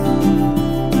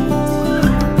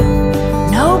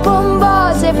 No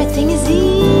bombards, everything is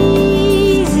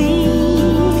easy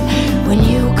when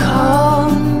you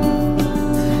come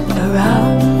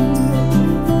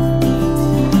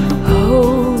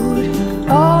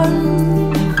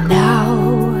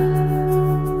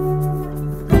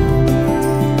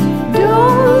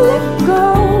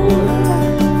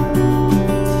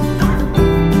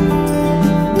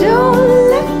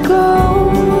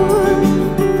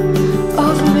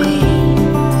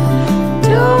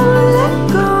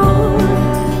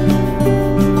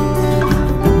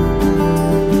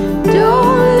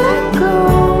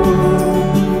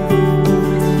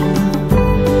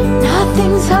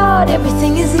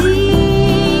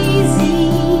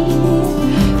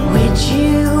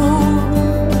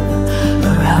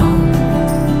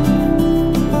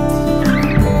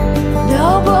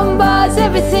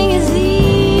everything is